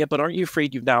say, yeah, but aren't you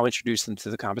afraid you've now introduced them to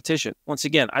the competition? Once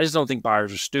again, I just don't think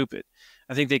buyers are stupid.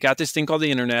 I think they got this thing called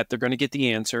the internet. They're going to get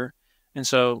the answer. And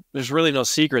so there's really no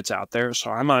secrets out there. So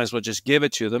I might as well just give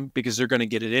it to them because they're going to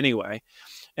get it anyway.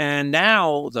 And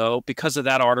now, though, because of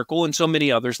that article and so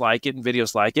many others like it and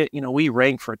videos like it, we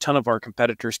rank for a ton of our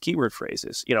competitors' keyword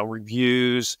phrases,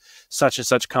 reviews, such and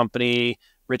such company,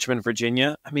 Richmond,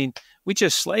 Virginia. I mean, we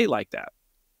just slay like that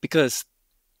because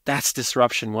that's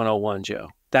disruption 101, Joe.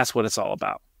 That's what it's all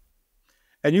about.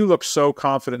 And you look so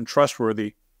confident and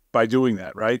trustworthy by doing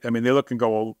that, right? I mean, they look and go,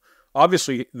 well,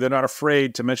 obviously they're not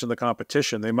afraid to mention the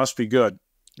competition. They must be good.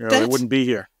 They wouldn't be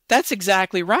here. That's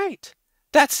exactly right.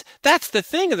 That's the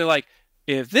thing. And they're like,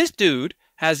 if this dude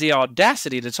has the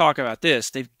audacity to talk about this,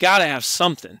 they've got to have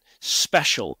something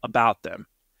special about them.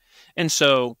 And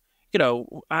so,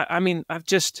 I mean, I've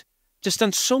just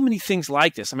done so many things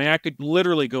like this. I mean, I could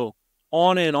literally go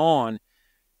on and on.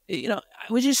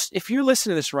 If you're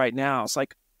listening to this right now, it's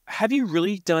like, have you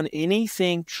really done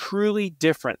anything truly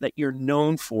different that you're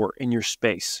known for in your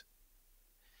space?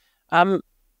 Let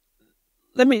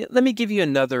me give you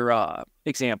another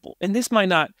example. And this might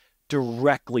not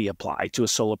directly apply to a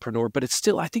solopreneur, but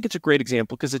I think it's a great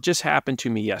example because it just happened to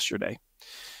me yesterday.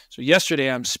 So yesterday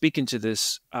I'm speaking to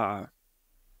this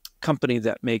company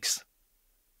that makes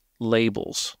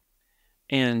labels,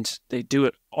 and they do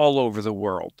it all over the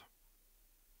world.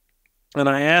 And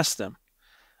I asked them,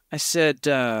 I said, is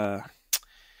there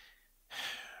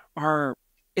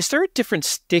a different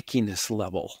stickiness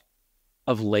level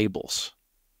of labels?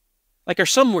 Like, are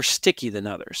some more sticky than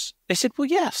others? They said, well,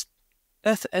 yes,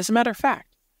 As a matter of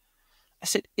fact, I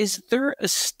said, is there a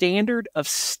standard of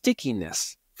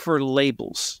stickiness for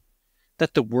labels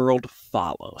that the world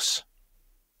follows?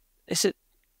 I said,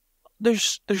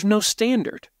 there's no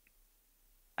standard.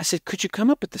 I said, could you come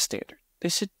up with the standard? They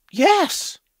said,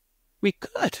 yes, we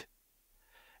could.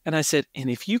 And I said, and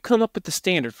if you come up with the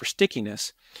standard for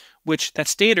stickiness, which that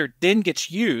standard then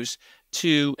gets used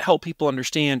to help people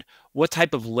understand what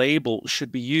type of label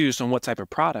should be used on what type of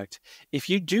product. If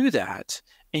you do that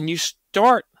and you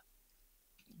start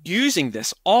using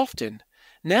this often,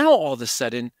 now all of a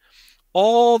sudden,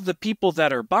 all the people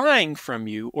that are buying from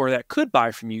you or that could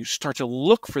buy from you start to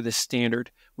look for this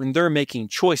standard when they're making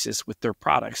choices with their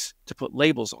products to put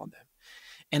labels on them.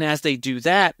 And as they do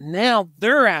that, now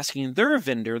they're asking their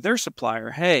vendor, their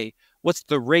supplier, hey, what's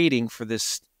the rating for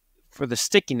this, for the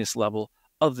stickiness level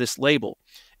of this label?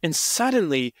 And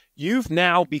suddenly you've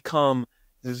now become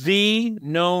the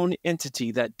known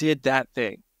entity that did that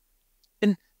thing.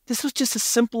 And this was just a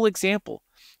simple example.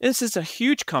 This is a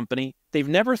huge company. They've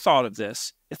never thought of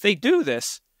this. If they do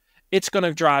this, it's going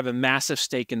to drive a massive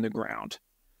stake in the ground.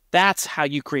 That's how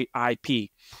you create IP.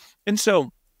 And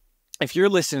so if you're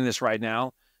listening to this right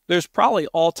now, there's probably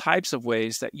all types of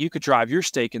ways that you could drive your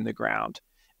stake in the ground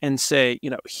and say,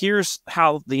 here's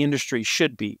how the industry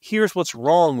should be. Here's what's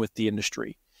wrong with the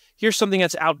industry. Here's something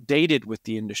that's outdated with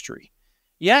the industry.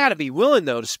 You got to be willing,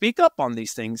 though, to speak up on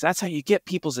these things. That's how you get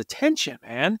people's attention,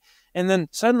 man. And then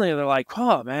suddenly they're like,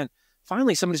 oh, man,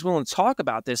 finally somebody's willing to talk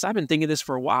about this. I've been thinking this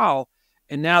for a while.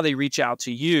 And now they reach out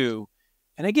to you.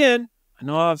 And again, I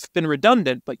know I've been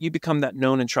redundant, but you become that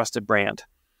known and trusted brand.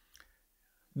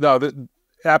 No,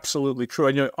 absolutely true.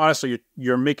 And honestly,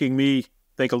 you're making me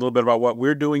think a little bit about what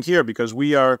we're doing here, because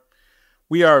we are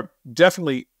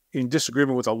definitely in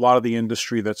disagreement with a lot of the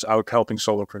industry that's out helping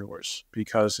solopreneurs,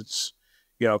 because it's,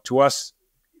 to us,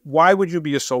 why would you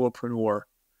be a solopreneur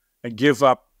and give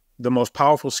up the most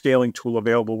powerful scaling tool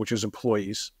available, which is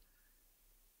employees,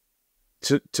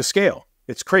 to scale?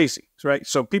 It's crazy, right?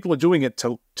 So people are doing it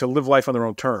to live life on their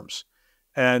own terms.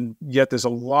 And yet there's a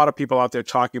lot of people out there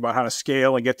talking about how to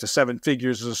scale and get to 7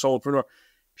 figures as a solopreneur.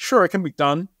 Sure, it can be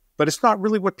done, but it's not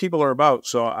really what people are about.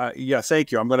 So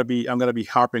thank you. I'm going to be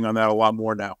harping on that a lot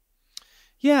more now.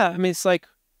 Yeah. I mean, it's like,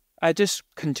 I just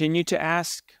continue to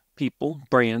ask people,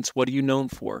 brands, what are you known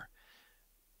for?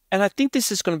 And I think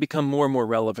this is going to become more and more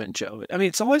relevant, Joe. I mean,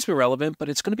 it's always been relevant, but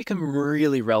it's going to become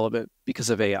really relevant because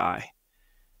of AI.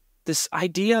 This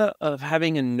idea of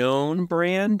having a known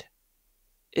brand,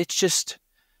 we just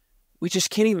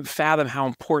can't even fathom how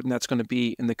important that's going to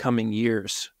be in the coming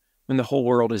years when the whole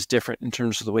world is different in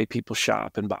terms of the way people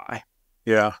shop and buy.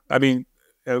 Yeah. I mean,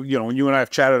 when you and I have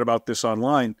chatted about this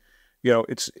online,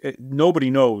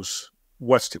 nobody knows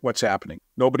what's happening.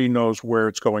 Nobody knows where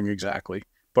it's going exactly.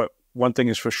 But one thing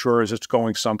is for sure is it's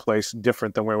going someplace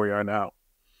different than where we are now.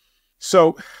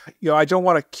 So, I don't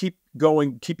want to keep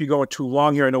you going too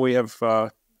long here. I know we have,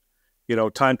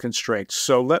 time constraints.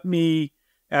 So let me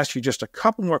ask you just a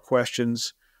couple more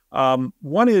questions.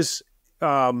 One is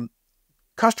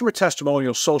customer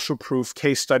testimonials, social proof,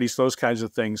 case studies, those kinds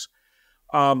of things.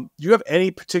 Do you have any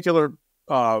particular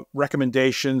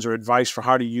recommendations or advice for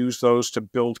how to use those to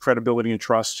build credibility and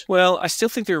trust? Well, I still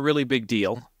think they're a really big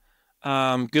deal.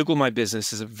 Google My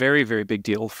Business is a very, very big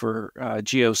deal for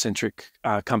geocentric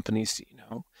companies,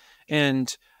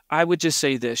 And I would just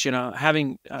say this,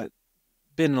 having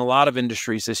been in a lot of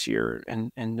industries this year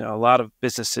and a lot of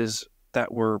businesses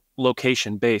that were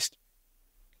location-based,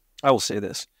 I will say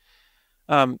this.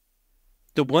 The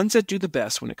ones that do the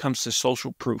best when it comes to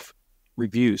social proof,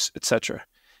 reviews, etc.,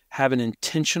 have an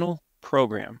intentional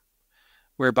program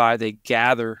whereby they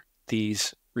gather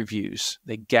these reviews.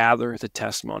 They gather the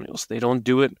testimonials. They don't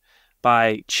do it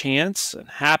by chance and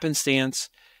happenstance.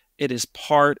 It is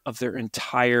part of their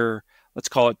entire, let's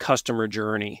call it, customer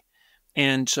journey.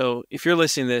 And so if you're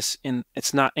listening to this and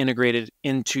it's not integrated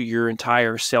into your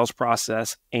entire sales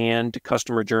process and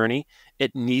customer journey,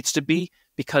 it needs to be,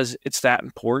 because it's that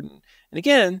important. And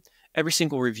again, every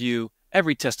single review,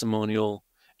 every testimonial,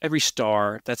 every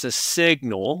star, that's a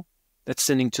signal that's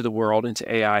sending to the world,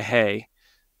 into AI, hey,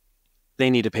 they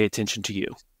need to pay attention to you.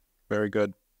 Very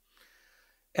good.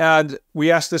 And we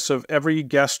ask this of every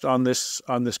guest on this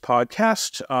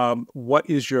podcast. What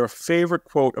is your favorite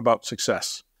quote about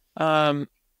success?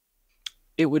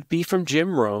 It would be from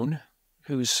Jim Rohn,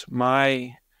 who's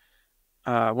one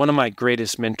of my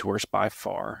greatest mentors by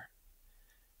far.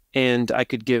 And I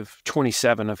could give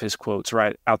 27 of his quotes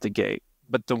right out the gate.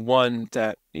 But the one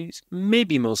that he's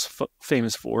maybe most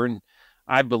famous for, and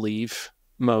I believe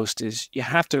most, is you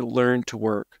have to learn to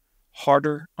work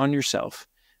harder on yourself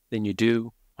than you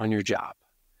do on your job.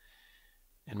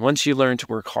 And once you learn to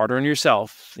work harder on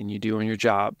yourself than you do on your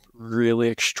job, really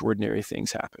extraordinary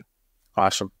things happen.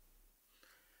 Awesome.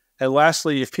 And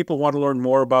lastly, if people want to learn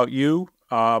more about you,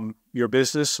 your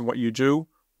business and what you do,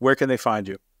 where can they find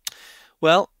you?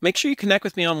 Well, make sure you connect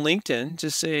with me on LinkedIn.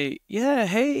 Just say, yeah,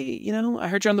 hey, I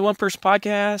heard you on the One Person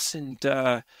Podcast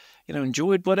and,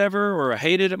 enjoyed whatever, or I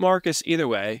hated it, Marcus. Either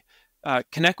way,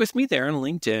 connect with me there on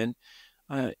LinkedIn.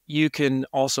 You can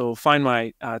also find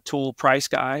my tool price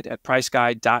guide at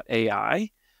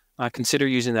priceguide.ai. Consider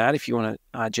using that if you want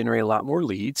to generate a lot more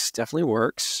leads. Definitely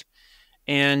works.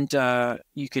 And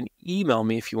you can email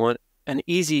me if you want. An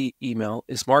easy email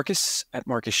is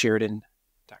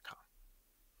marcus@marcussheridan.com.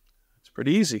 It's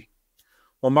pretty easy.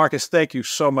 Well, Marcus, thank you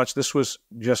so much. This was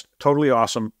just totally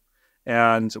awesome.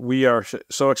 And we are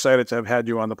so excited to have had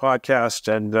you on the podcast.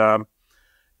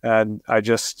 And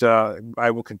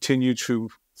I will continue to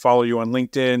follow you on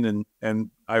LinkedIn, and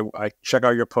I check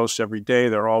out your posts every day.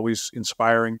 They're always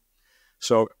inspiring.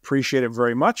 So appreciate it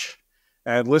very much.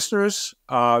 And listeners,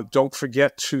 don't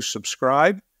forget to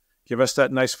subscribe. Give us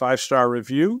that nice 5-star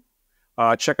review.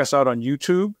 Check us out on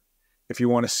YouTube if you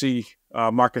want to see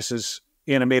Marcus's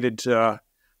animated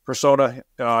persona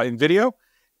in video.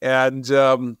 And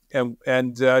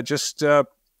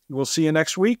we'll see you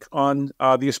next week on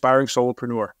The Aspiring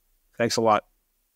Solopreneur. Thanks a lot.